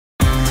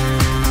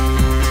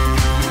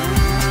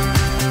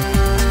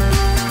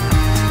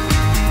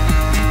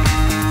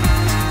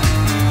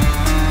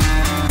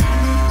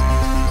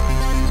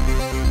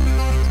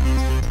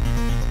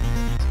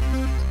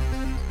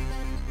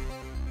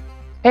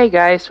Hey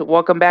guys,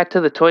 welcome back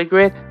to the Toy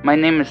Grid. My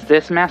name is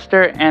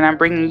Dismaster and I'm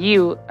bringing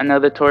you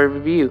another toy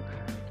review.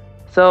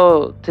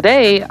 So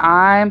today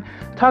I'm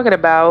talking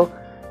about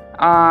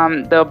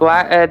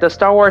the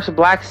Star Wars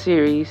Black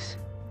Series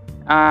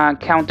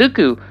Count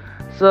Dooku.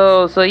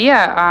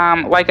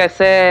 Like I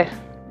said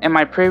in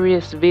my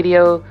previous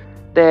video,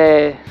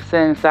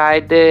 since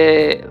I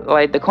did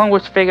like the Clone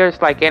Wars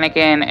figures like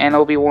Anakin and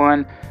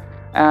Obi-Wan,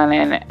 and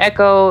then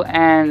Echo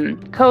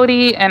and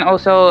Cody, and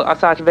also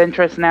Asajj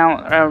Ventress.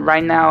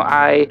 Right now,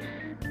 I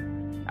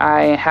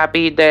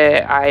happy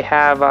that I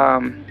have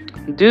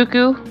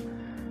Dooku,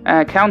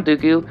 Count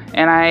Dooku,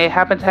 and I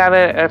happen to have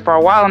it for a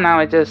while now.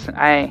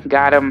 I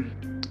got him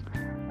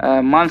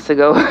months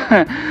ago,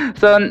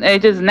 so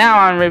it just now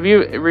I'm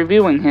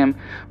reviewing him.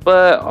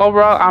 But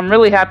overall, I'm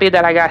really happy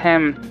that I got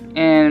him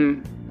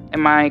in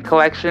my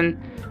collection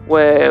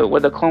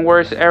with the Clone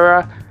Wars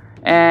era,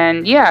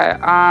 and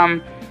yeah,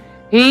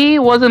 he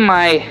wasn't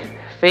my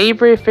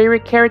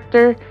favorite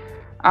character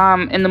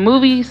in the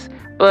movies,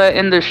 but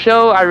in the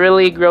show I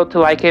really grew to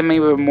like him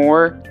even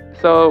more.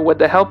 So with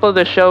the help of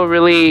the show,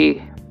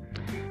 really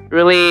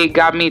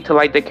got me to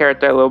like the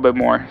character a little bit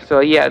more.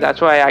 So yeah,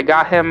 that's why I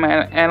got him,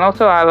 and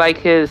also I like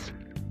his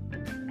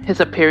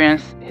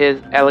appearance, his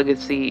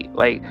elegancy,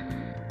 like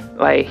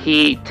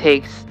he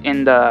takes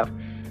in the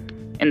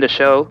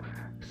show.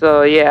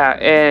 So yeah,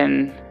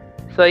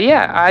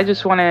 I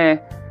just want to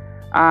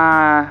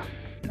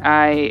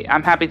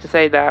I'm happy to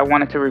say that I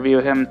wanted to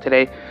review him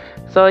today.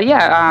 So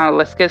yeah,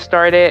 let's get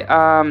started.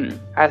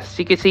 As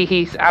you can see,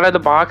 he's out of the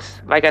box.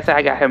 Like I said,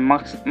 I got him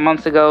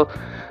months ago.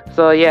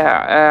 So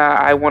yeah,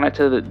 I wanted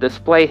to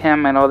display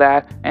him and all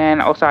that.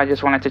 And also I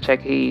just wanted to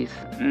check he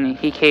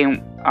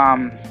came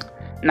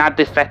not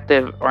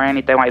defective or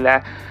anything like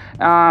that.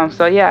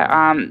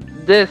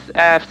 This,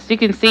 as you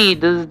can see,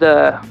 this is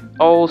the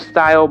old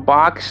style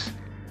box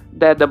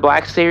that the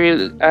Black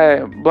Series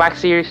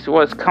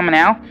was coming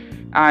out.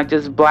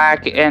 Just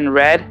black and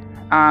red.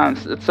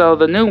 So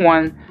the new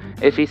one,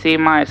 if you see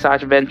my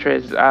Asajj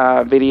Ventress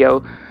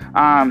video,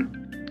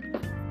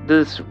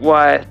 this is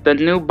what the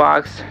new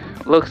box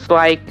looks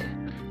like.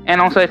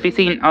 And also, if you've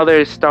seen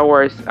other Star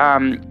Wars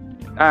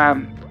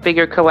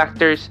figure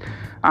collectors,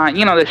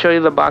 they show you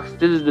the box.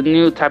 This is the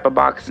new type of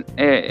box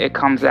it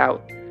comes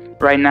out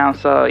right now.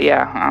 So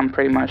yeah, I'm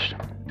pretty much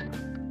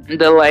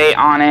delay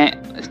on it,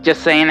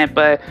 just saying it,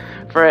 but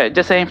for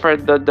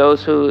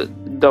those who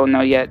don't know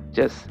yet,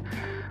 just.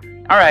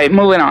 Alright,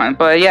 moving on.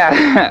 But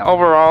yeah,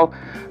 overall,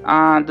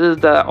 this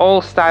is the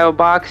old style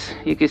box.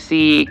 You can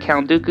see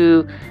Count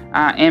Dooku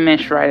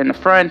image right in the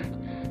front.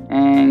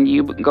 And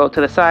you go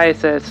to the side, it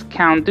says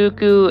Count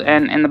Dooku,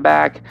 and in the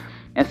back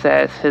it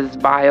says his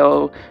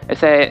bio. It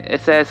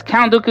says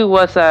Count Dooku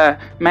was a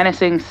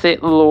menacing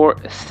Sith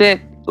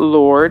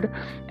Lord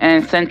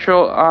and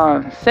central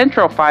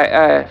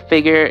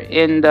figure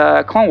in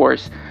the Clone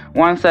Wars.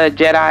 Once a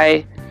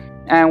Jedi,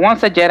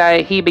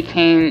 he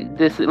became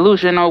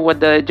disillusioned with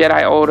the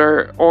Jedi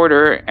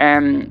Order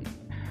and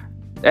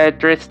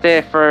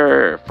thirsted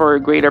for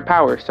greater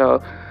power.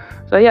 So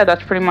yeah,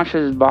 that's pretty much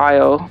his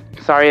bio.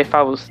 Sorry if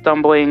I was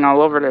stumbling all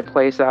over the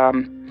place.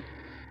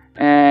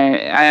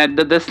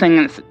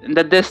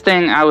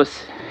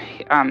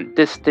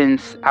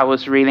 Distance I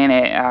was reading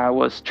it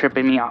was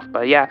tripping me off.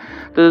 But yeah,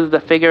 this is the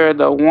figure,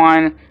 the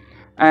one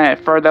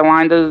for the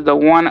line. This is the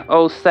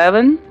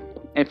 107.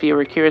 If you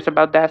were curious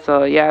about that.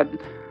 So yeah.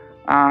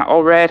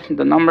 All red,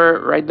 the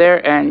number right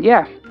there, and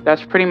yeah,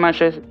 that's pretty much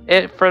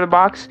it for the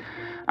box.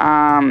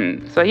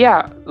 So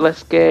yeah,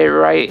 let's get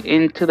right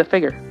into the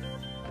figure.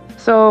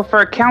 So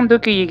for Count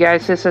Dooku, you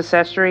guys, his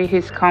accessory,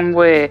 he's come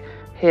with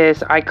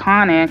his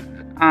iconic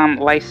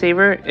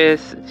lightsaber.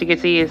 As you can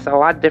see, it's a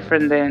lot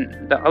different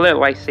than the other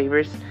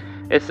lightsabers.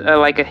 It's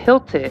like a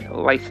hilted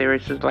lightsaber.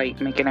 It's just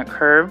like making a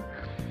curve,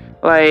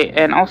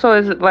 and also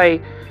it's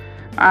like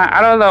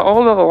out of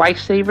all the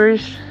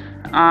lightsabers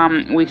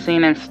we've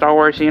seen in Star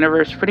Wars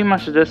universe, pretty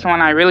much this one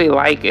I really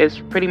like. It's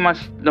pretty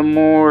much the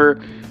more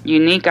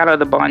unique out of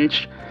the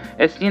bunch.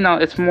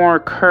 It's more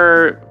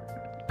curve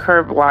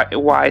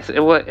wise.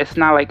 It's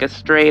not like a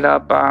straight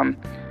up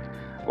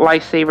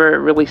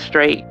lightsaber, really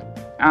straight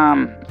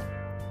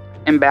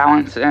in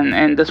balance,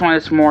 and this one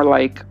is more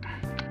like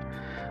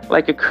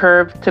a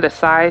curve to the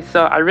side.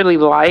 So I really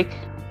like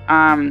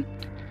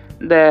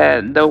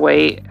the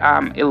way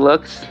it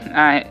looks.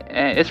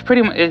 It's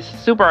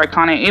super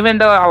iconic. Even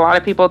though a lot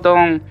of people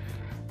didn't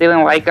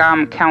like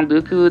Count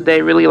Dooku,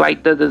 they really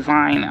like the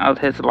design of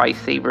his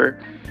lightsaber,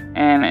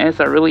 and it's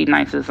a really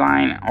nice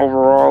design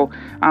overall.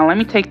 Let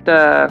me take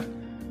the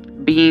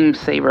beam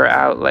saber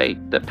out,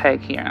 like the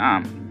peg here.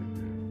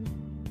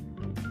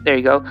 There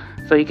you go.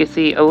 So you can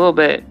see a little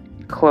bit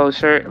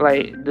closer,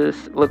 like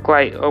this look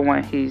like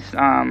when he's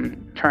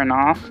turned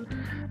off.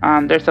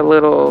 There's a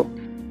little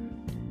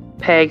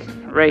peg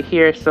right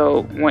here,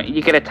 so when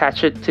you can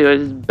attach it to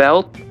his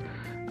belt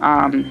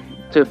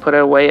to put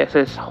it away as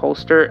his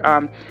holster.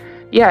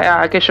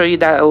 I can show you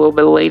that a little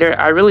bit later.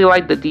 I really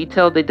like the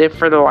detail they did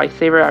for the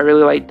lightsaber. I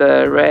really like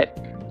the red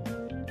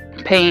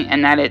paint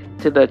and added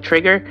to the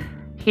trigger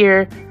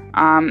here.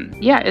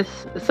 Yeah,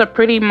 it's a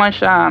pretty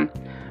much a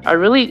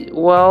really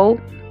well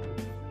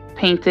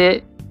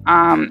painted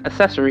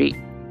accessory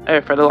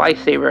for the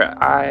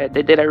lightsaber.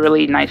 They did a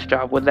really nice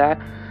job with that.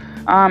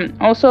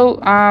 Also,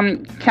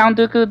 Count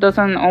Dooku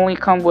doesn't only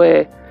come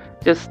with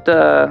just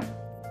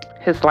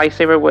his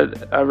lightsaber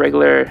with a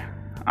regular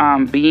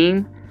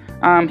beam.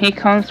 He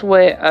comes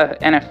with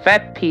an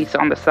effect piece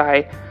on the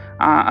side,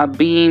 a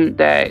beam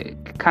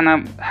that kind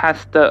of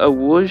has a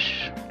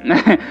whoosh,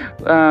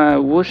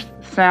 whoosh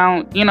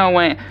sound. You know,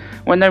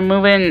 when they're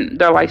moving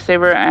their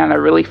lightsaber at a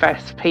really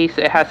fast pace,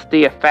 it has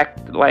the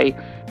effect like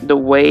the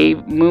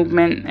wave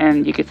movement,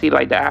 and you can see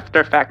like the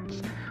after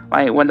effects.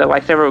 Like when the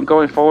lightsaber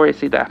going forward, you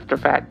see the after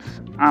effects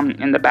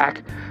in the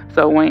back.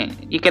 So when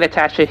you can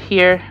attach it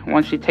here,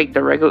 once you take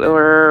the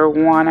regular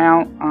one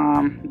out,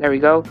 there we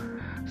go.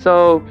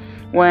 So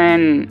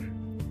when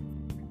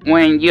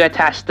you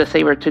attach the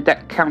saber to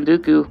that Count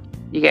Dooku,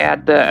 you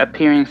get the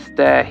appearance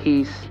that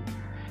he's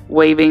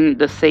waving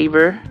the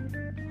saber,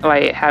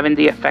 like having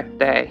the effect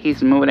that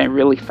he's moving it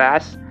really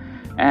fast.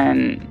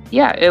 And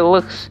yeah, it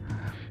looks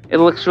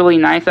really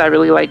nice. I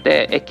really like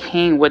that it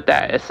came with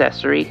that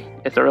accessory.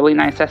 It's a really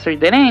nice accessory.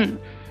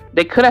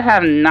 They could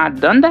have not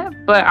done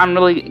that, but I'm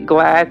really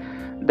glad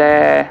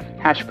that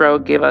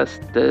Hasbro gave us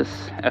this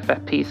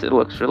FF piece. It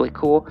looks really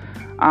cool.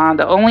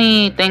 The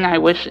only thing I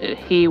wish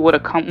he would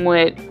have come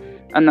with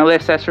another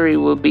accessory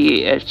would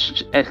be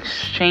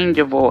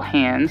exchangeable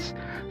hands,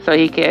 so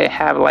he could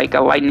have like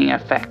a lightning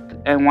effect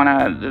in one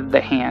of the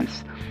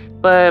hands.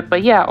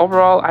 But yeah,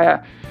 overall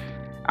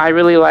I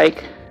really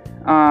like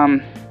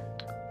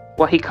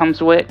what he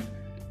comes with.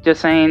 Just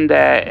saying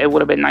that it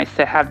would have been nice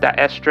to have that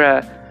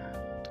extra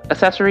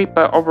accessory,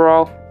 but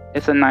overall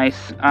it's a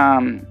nice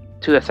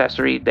 2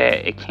 accessory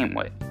that it came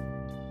with.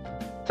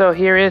 So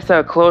here is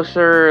a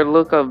closer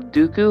look of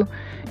Dooku,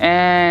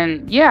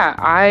 and yeah,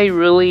 I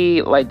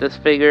really like this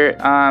figure.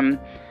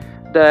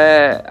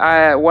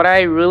 What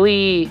I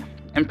really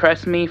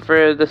impressed me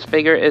for this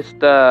figure is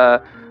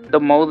the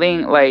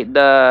molding, like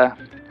the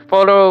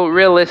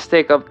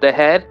photorealistic of the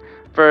head.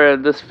 For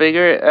this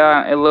figure,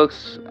 it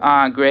looks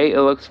great.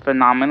 It looks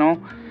phenomenal.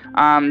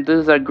 This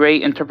is a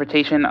great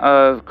interpretation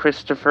of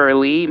Christopher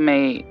Lee.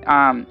 May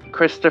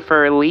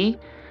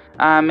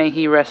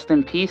he rest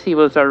in peace. He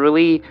was a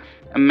really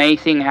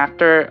amazing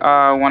actor,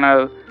 one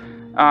of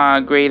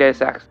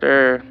greatest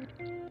actor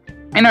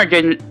in our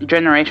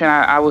generation,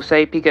 I would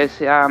say,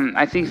 because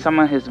I see some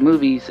of his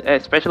movies,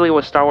 especially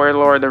with Star Wars,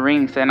 Lord of the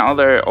Rings, and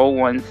other old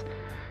ones,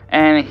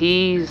 and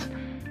he's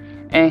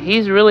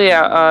really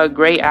a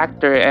great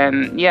actor.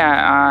 And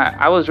yeah,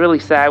 I was really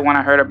sad when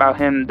I heard about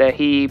him that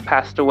he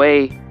passed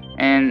away,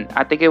 and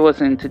I think it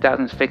was in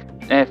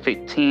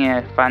 2015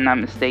 if I'm not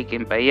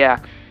mistaken. But yeah,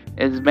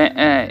 it's been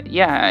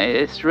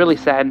it's really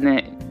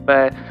saddening.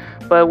 But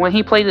when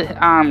he played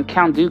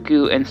Count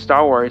Dooku in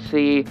Star Wars,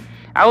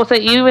 I would say,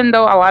 even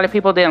though a lot of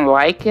people didn't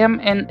like him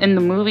in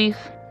the movies,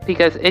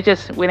 because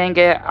we didn't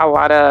get a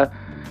lot of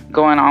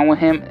going on with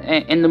him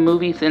in the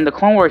movies. In the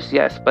Clone Wars,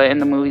 yes, but in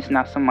the movies,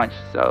 not so much.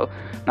 So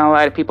not a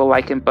lot of people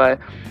like him. But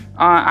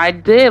I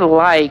did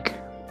like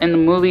in the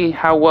movie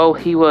how well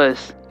he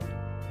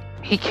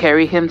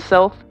carried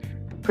himself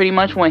pretty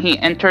much when he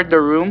entered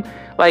the room.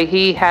 Like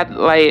he had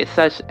like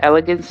such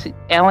elegancy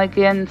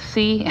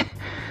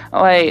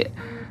like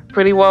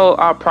pretty well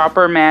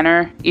proper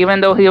manner. Even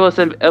though he was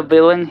a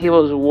villain, he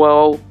was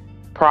well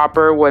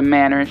proper with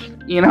manners,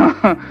 you know.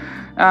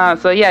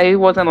 So yeah, he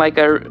wasn't like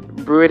a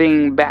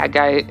brooding bad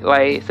guy,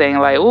 like saying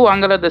like, "Oh,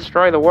 I'm gonna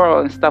destroy the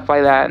world" and stuff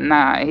like that.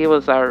 Nah, he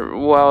was a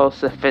well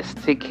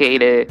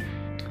sophisticated,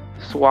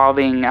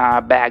 suaving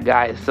bad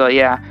guy. So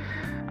yeah,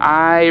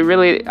 I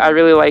really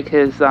like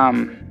his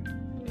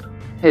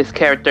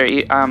character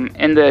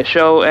in the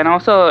show, and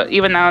also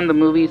even now in the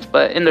movies.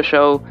 But in the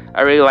show,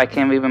 I really like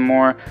him even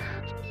more.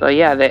 So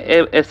yeah,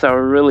 it's a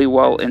really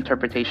well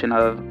interpretation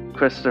of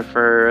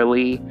Christopher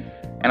Lee,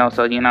 and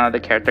also, you know, the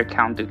character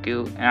Count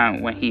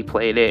Dooku when he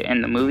played it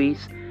in the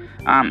movies.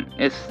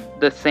 It's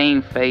the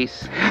same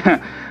face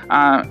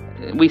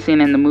we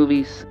seen in the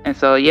movies, and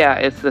so yeah,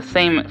 it's the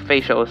same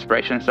facial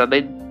expression. So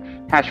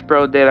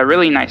Hasbro did a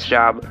really nice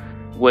job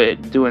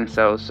with doing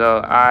so.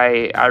 So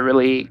I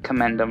really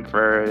commend them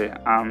for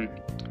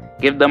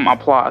give them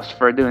applause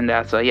for doing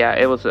that. So yeah,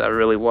 it was a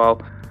really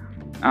well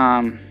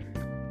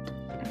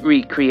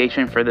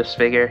recreation for this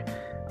figure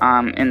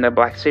in the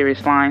Black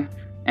Series line.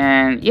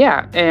 And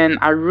yeah, and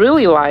I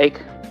really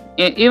like,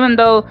 even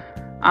though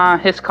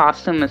his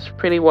costume is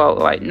pretty well,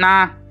 like,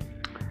 not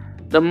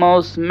the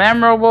most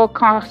memorable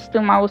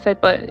costume, I would say,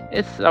 but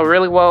it's a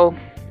really well,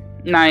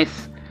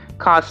 nice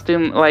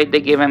costume like they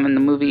gave him in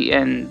the movie,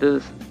 and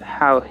this is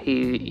how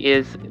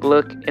he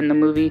look in the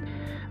movie.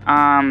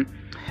 What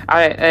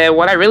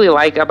I really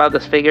like about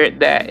this figure,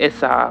 that is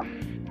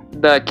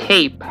the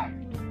cape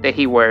that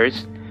he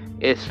wears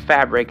is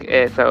fabric.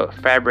 It's a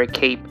fabric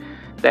cape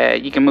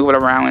that you can move it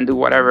around and do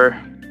whatever.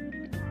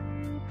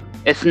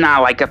 It's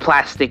not like a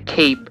plastic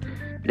cape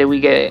that we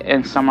get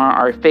in some of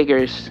our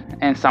figures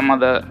and some of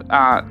the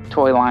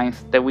toy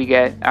lines that we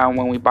get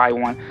when we buy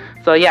one.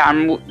 So yeah,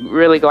 I'm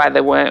really glad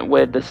they went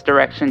with this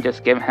direction.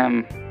 Just give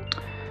him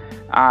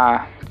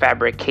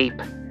fabric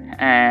cape,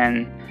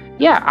 and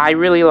yeah, I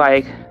really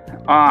like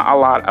a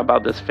lot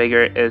about this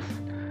figure. It's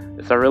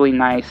a really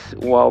nice,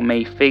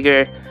 well-made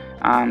figure.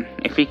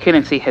 If you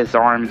couldn't see his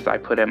arms, I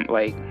put him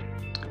like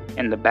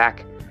in the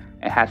back.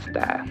 It has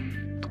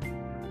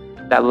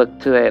that look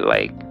to it,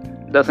 like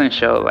doesn't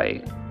show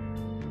like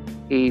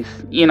he's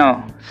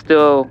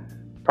still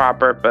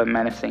proper but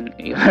menacing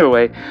either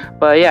way.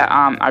 But yeah,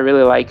 I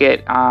really like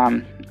it.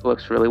 It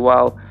looks really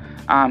well.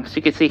 So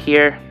you can see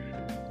here,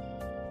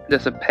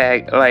 there's a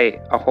peg,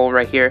 like a hole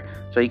right here,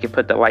 so you can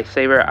put the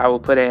lightsaber. I will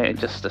put it in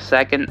just a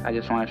second. I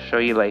just want to show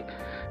you, like,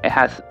 it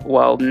has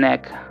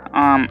neck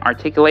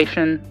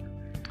articulation.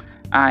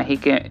 He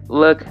can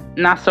look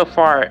not so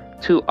far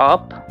too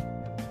up,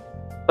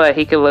 but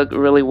he can look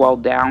really well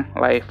down,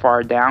 like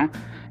far down.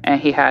 And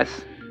he has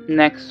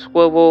neck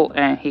swivel,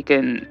 and he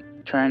can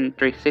turn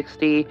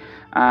 360.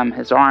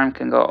 His arm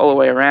can go all the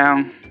way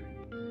around,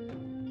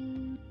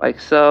 like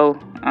so.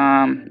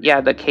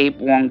 Yeah, the cape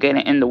won't get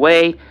in the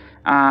way.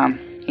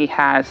 He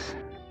has,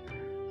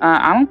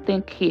 I don't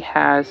think he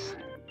has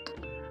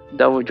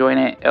double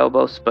jointed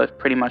elbows, but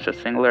pretty much a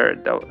singular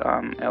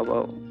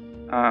elbow.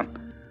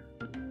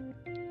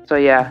 So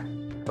yeah,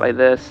 like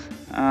this.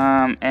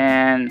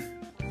 And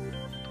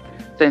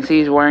since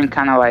he's wearing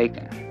kind of like,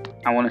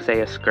 I want to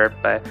say a skirt,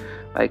 but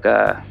like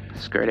a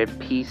skirted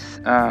piece,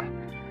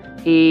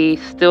 he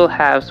still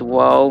has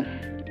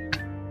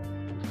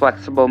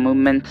flexible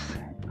movements,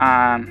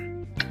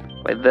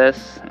 like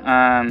this.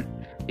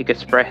 You could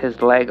spread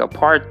his leg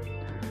apart.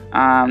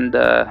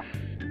 The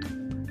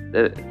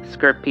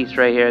skirt piece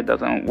right here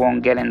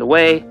won't get in the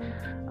way,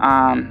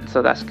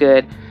 so that's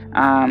good.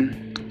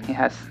 He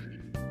has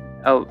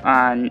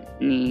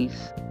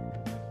knees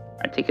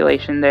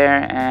articulation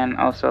there, and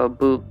also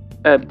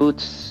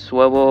boots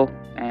swivel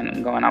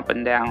and going up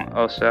and down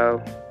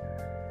also.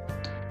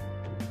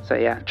 So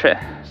yeah,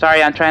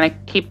 sorry, I'm trying to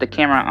keep the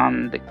camera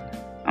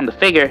on the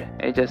figure.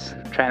 I just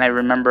trying to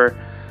remember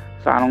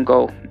so I don't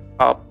go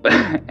up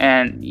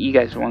and you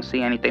guys won't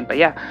see anything. But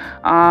yeah,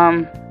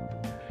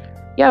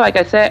 yeah, like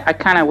I said, I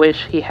kind of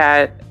wish he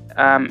had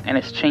an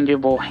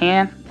exchangeable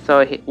hand,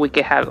 so we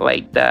could have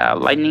like the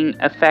lightning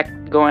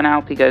effect going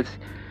out, because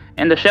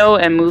in the show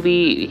and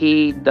movie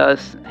he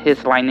does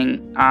his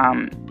lightning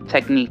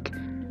technique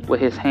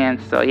with his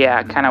hands. So yeah,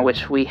 I kind of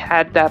wish we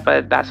had that,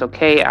 but that's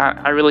okay.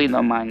 I really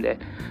don't mind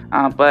it.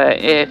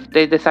 But if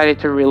they decided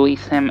to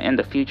release him in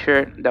the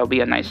future, that would be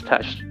a nice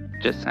touch,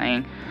 just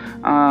saying.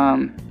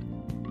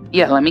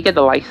 Yeah, let me get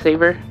the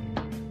lightsaber.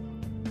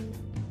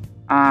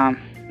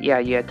 Yeah,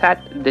 you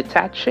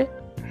detach it,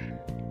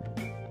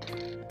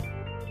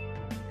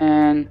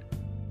 and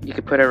you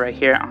can put it right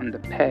here on the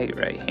peg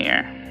right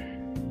here.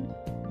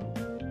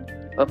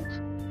 Oops.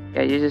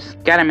 Yeah, you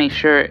just gotta make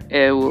sure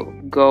it will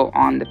go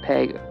on the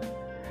peg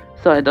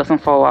so it doesn't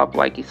fall up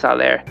like you saw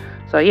there.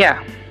 So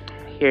yeah,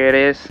 here it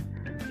is.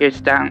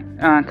 Here's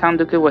Count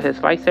Dooku with his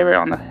lightsaber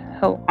on the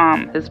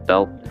his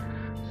belt.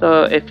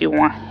 So if you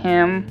want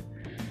him,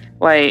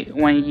 like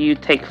when you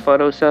take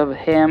photos of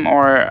him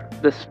or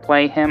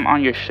display him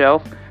on your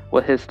shelf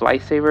with his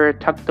lightsaber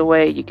tucked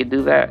away, you could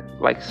do that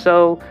like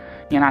so.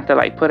 You don't have to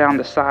like put it on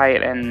the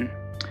side, and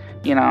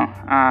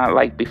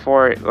like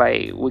before,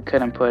 like we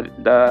couldn't put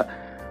the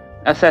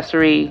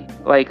accessory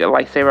like a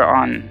lightsaber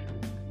on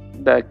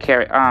the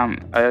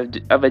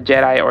of a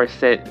Jedi or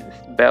Sith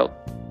belt,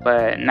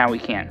 but now we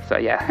can. So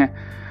yeah,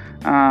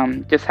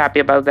 just happy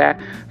about that.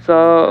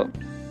 So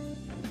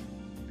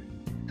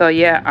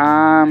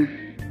yeah,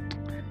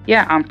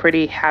 yeah, I'm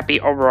pretty happy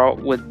overall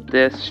with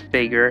this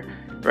figure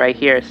right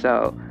here.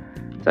 So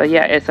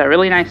yeah, it's a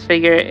really nice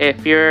figure.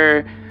 If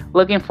you're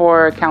looking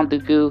for Count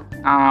Dooku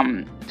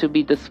to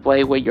be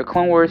displayed with your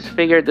Clone Wars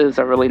figure, this is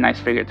a really nice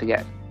figure to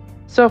get.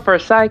 So for a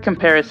side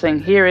comparison,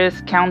 here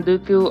is Count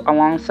Dooku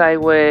alongside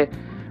with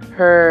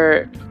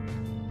her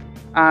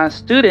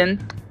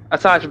student,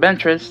 Asajj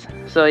Ventress.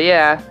 So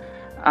yeah,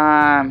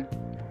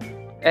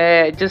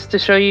 just to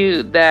show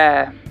you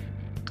the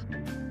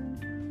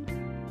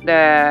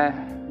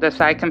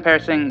side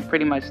comparison,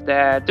 pretty much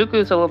that Dooku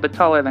is a little bit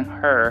taller than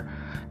her.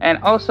 And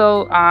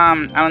also, I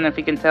don't know if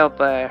you can tell,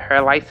 but her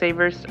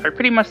lightsabers are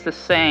pretty much the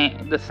same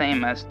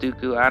as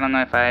Dooku. I don't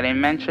know if I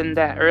didn't mention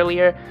that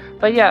earlier,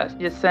 but yeah,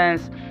 just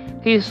since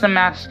he's the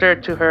master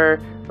to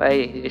her,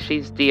 like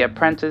she's the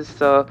apprentice.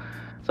 So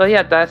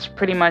yeah, that's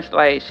pretty much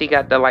like she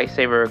got the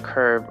lightsaber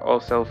curve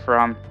also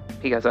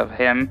because of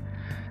him.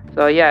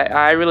 So yeah,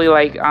 I really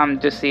like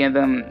just seeing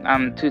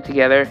them two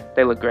together.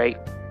 They look great.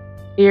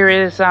 Here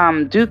is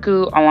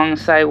Dooku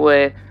alongside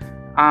with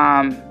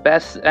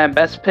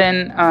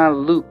Bespin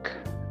Luke.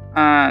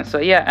 So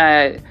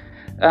yeah,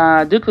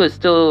 Dooku is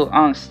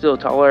still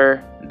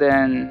taller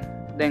than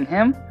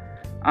him.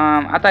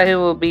 I thought he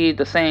would be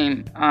the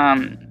same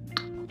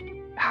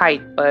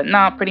height, but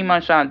no, pretty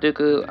much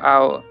Dooku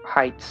out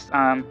heights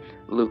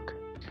Luke.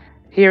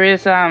 Here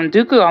is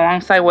Dooku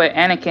alongside with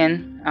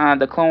Anakin,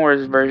 the Clone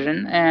Wars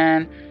version,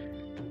 and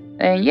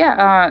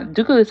yeah,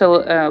 Dooku is a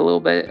little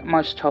bit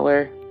much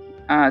taller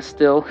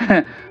still.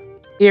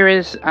 Here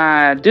is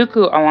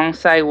Dooku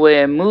alongside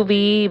with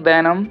movie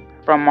Venom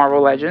from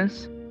Marvel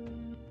Legends.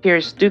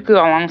 Here's Dooku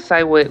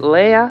alongside with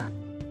Leia.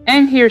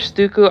 And here's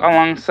Dooku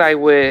alongside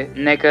with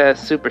NECA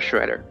Super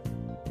Shredder.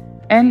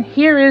 And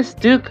here is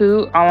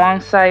Dooku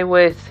alongside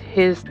with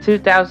his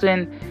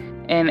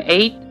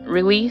 2008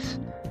 release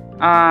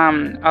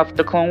of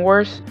the Clone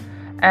Wars.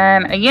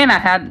 And again, I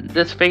had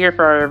this figure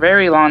for a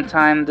very long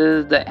time.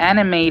 This is the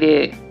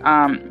animated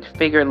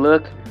figure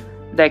look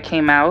that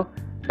came out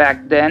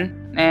back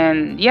then.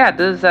 And yeah,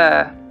 this is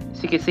as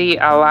you can see,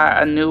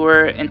 a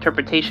newer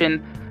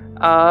interpretation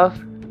of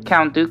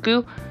Count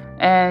Dooku.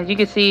 And you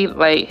can see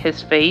like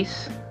his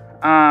face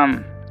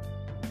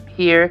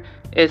here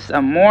is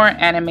a more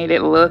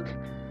animated look.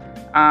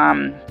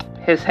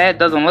 His head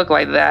doesn't look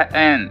like that,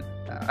 and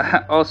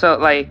also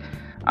like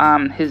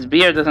his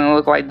beard doesn't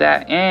look like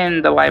that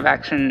in the live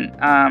action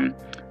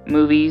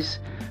movies.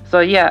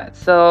 So yeah,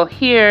 so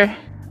here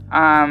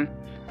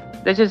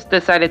they just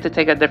decided to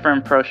take a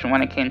different approach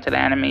when it came to the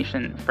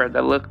animation for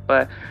the look,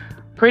 but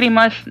pretty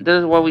much this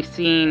is what we've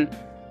seen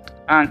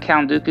on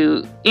Count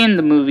Dooku in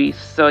the movies.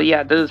 So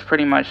yeah, this is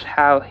pretty much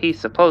how he's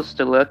supposed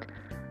to look.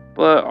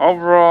 But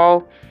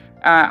overall,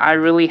 I'm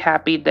really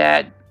happy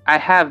that I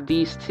have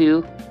these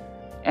two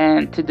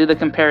and to do the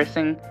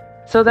comparison.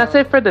 So that's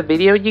it for the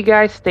video, you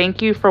guys.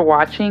 Thank you for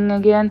watching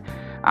again.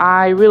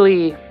 I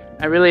really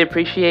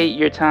appreciate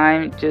your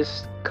time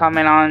just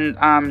coming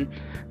on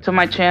to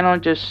my channel,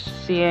 just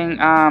seeing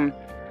my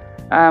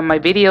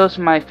videos,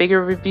 my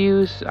figure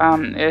reviews.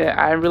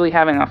 I'm really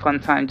having a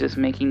fun time just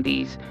making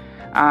these.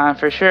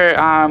 For sure,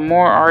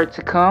 more art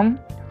to come,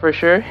 for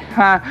sure.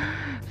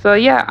 So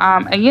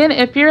yeah, again,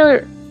 if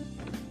you're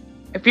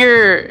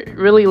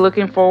really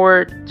looking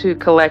forward to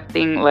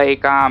collecting,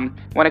 like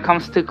when it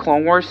comes to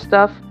Clone Wars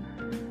stuff,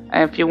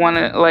 if you want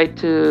to like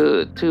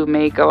to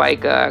make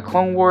a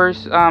Clone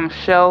Wars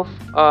shelf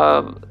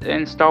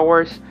in Star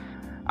Wars,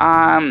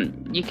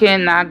 you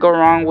cannot go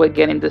wrong with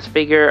getting this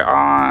figure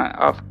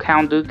of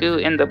Count Dooku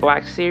in the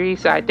Black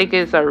Series. I think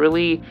it's a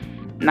really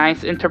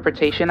nice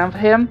interpretation of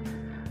him.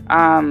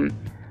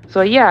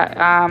 So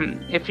yeah,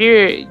 if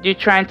you're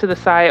trying to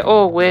decide,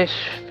 oh, which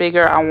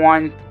figure I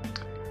want,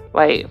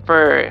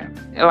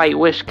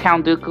 which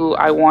Count Dooku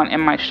I want in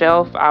my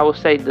shelf, I would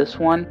say this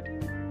one.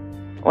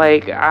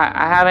 Like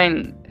I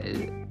haven't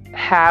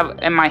have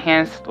in my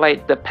hands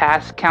like the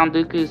past Count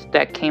Dookus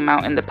that came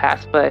out in the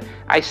past, but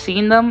I've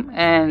seen them,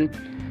 and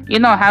you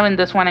know, having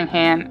this one in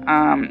hand,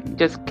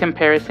 just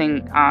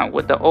comparison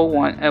with the old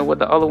one, with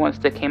the other ones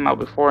that came out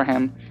before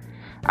him.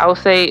 I would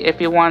say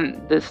if you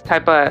want this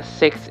type of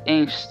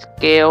 6-inch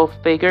scale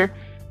figure,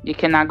 you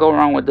cannot go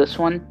wrong with this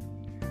one.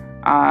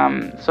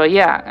 So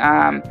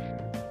yeah,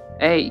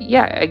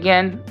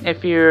 again,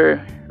 if you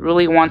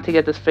really want to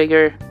get this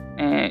figure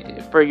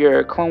for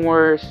your Clone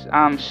Wars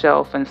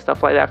shelf and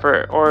stuff like that,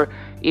 or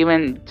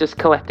even just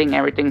collecting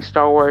everything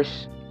Star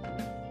Wars,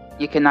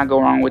 you cannot go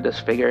wrong with this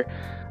figure.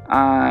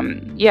 Right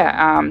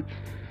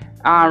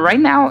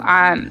now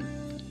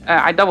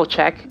I double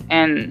check,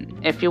 and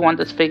if you want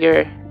this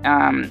figure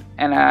and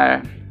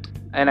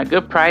a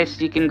good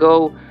price, you can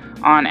go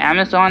on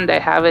Amazon. They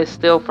have it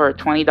still for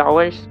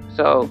 $20.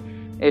 So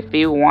if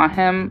you want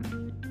him,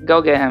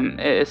 go get him.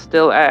 It's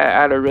still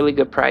at a really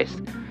good price,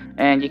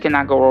 and you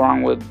cannot go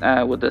wrong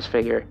with this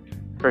figure,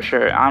 for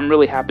sure. I'm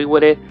really happy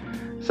with it.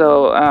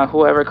 So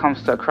whoever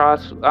comes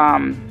across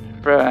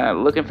for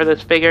looking for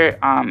this figure,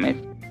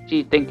 if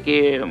you think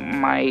you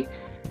might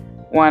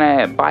want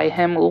to buy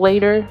him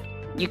later,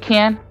 you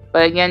can.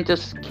 But again,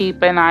 just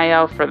keep an eye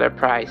out for the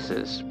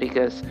prices,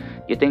 because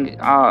you think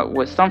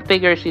with some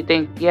figures you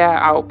think, yeah,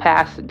 I'll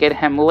pass, get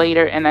him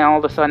later, and then all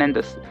of a sudden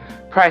the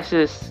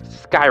prices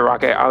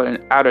skyrocket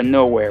out of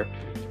nowhere.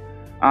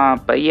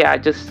 But yeah,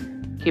 just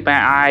keep an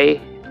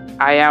eye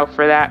out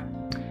for that,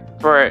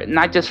 for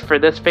not just for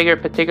this figure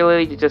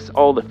particularly, just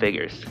all the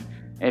figures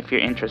if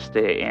you're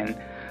interested in.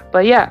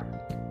 But yeah,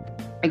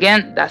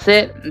 again, that's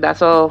it.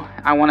 That's all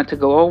I wanted to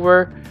go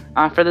over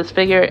for this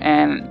figure,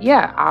 and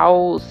yeah,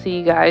 I'll see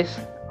you guys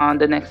on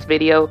the next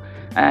video.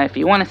 If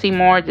you want to see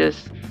more,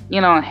 just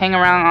hang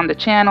around on the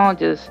channel.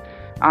 Just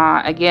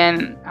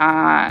again,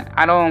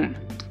 I don't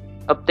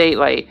update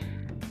like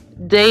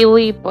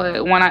daily,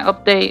 but when I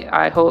update,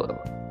 I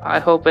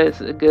hope it's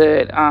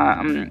good.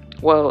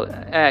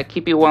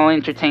 Keep you well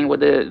entertained with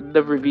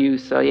the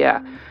reviews. So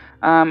yeah,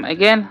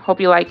 again,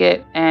 hope you like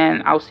it,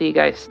 and I'll see you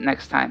guys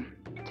next time.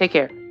 Take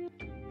care.